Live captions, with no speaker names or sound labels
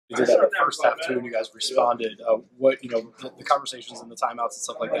You did that in the first half too, and you guys responded. The conversations and the timeouts and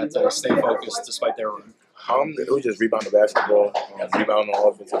stuff like that to stay focused despite their run. It was just rebound the basketball, rebound on the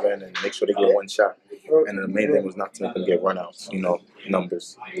offensive end, and make sure they get one shot. And the main thing was not to make them get runouts,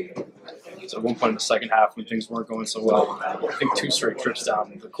 numbers. So at one point in the second half, when things weren't going so well, I think 2 straight trips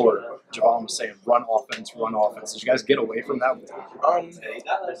down the court, Javon was saying, run offense, run offense. Did you guys get away from that?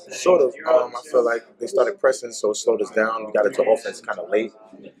 Sort of. I feel like they started pressing, so it slowed us down. We got into offense kind of late.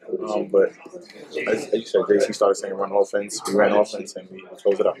 But as you said, JC started saying run offense. We ran offense, and we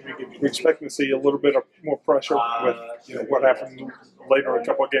closed it up. We're expecting to see a little bit of more pressure with what happened later, a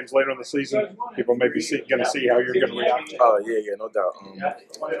couple of games later in the season. People may be going to see how you're going to react. Oh, yeah, no doubt.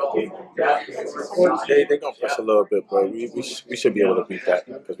 They're going to press a little bit, but we should be able to beat that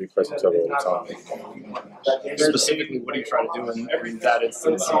because we press each other all the time. Specifically, what do you try to do in that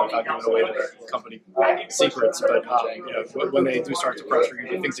instance? Not giving away the company secrets, but when they do start to pressure you,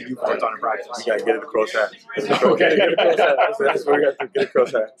 the things that you've worked on in practice. We got to get it across half. Okay. That's what we got to get it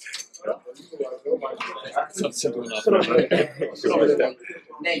across half. Sounds simple enough. To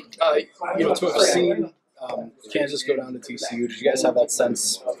have seen Kansas go down to TCU, did you guys have that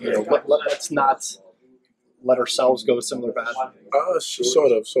sense? Let's not let ourselves go a similar path.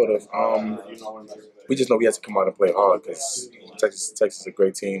 Sort of. We just know we have to come out and play hard because Texas is a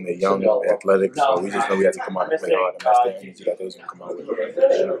great team. They're young, they're athletic, so we just know we have to come out and play hard and match the energy that they was going to come out with.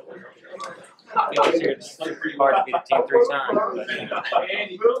 It's pretty hard to beat a team 3 times, but it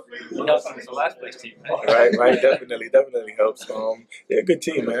helps against the last place team. Right, definitely helps. They're a good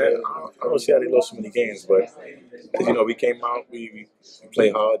team, man. I don't see how they lost so many games, but as you know, we came out, we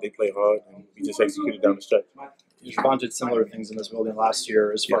play hard, they play hard, and we just executed down the stretch. Javon did similar things in this building last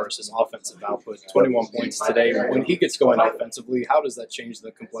year as far as his offensive output. 21 points today. When he gets going offensively, how does that change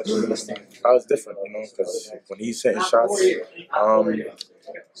the complexion of this team? It's different, because when he's hitting shots,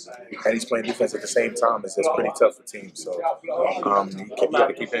 and he's playing defense at the same time, it's pretty tough for teams. So you got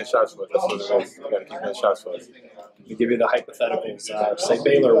to keep hitting shots for us. That's what it is. You got to keep hitting shots for us. To give you the hypotheticals, say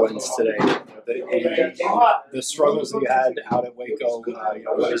Baylor wins today. The struggles that you had out at Waco,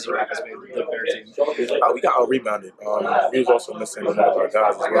 what is the bear team? We got out-rebounded. We was also missing one of our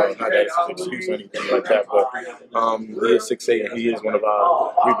guys as well. Not that it's an excuse or anything like that, but he is 6'8", and he is one of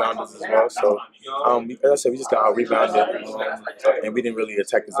our rebounders as well. So, as I said, we just got out-rebounded, and we didn't really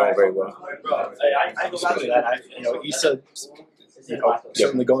attack the zone very well. Issa,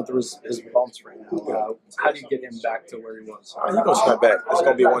 certainly going through his bumps right now. How do you get him back to where he was? He's going to snap back. It's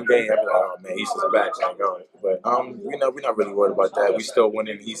going to be one game. I'm like, oh, man, Issa's back. But we're not really worried about that. We still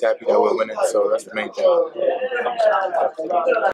winning. He's happy that we're winning, so that's the main thing.